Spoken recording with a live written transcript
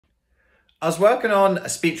I was working on a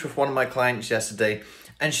speech with one of my clients yesterday,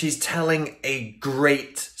 and she's telling a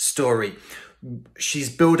great story. She's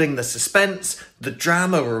building the suspense, the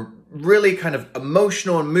drama, we're really kind of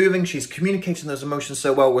emotional and moving. She's communicating those emotions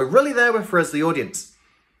so well. We're really there with her as the audience.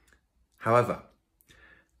 However,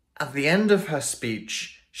 at the end of her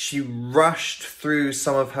speech, she rushed through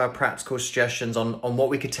some of her practical suggestions on what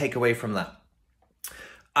we could take away from that.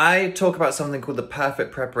 I talk about something called the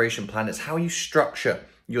perfect preparation plan. It's how you structure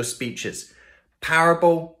your speeches.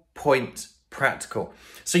 Parable, point, practical.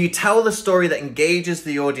 So you tell the story that engages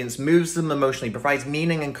the audience, moves them emotionally, provides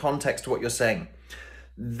meaning and context to what you're saying.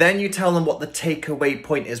 Then you tell them what the takeaway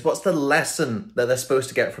point is. What's the lesson that they're supposed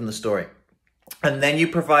to get from the story? And then you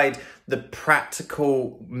provide the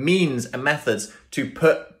practical means and methods to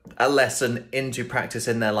put a lesson into practice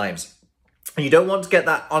in their lives. And you don't want to get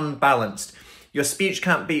that unbalanced. Your speech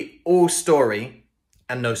can't be all story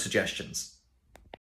and no suggestions.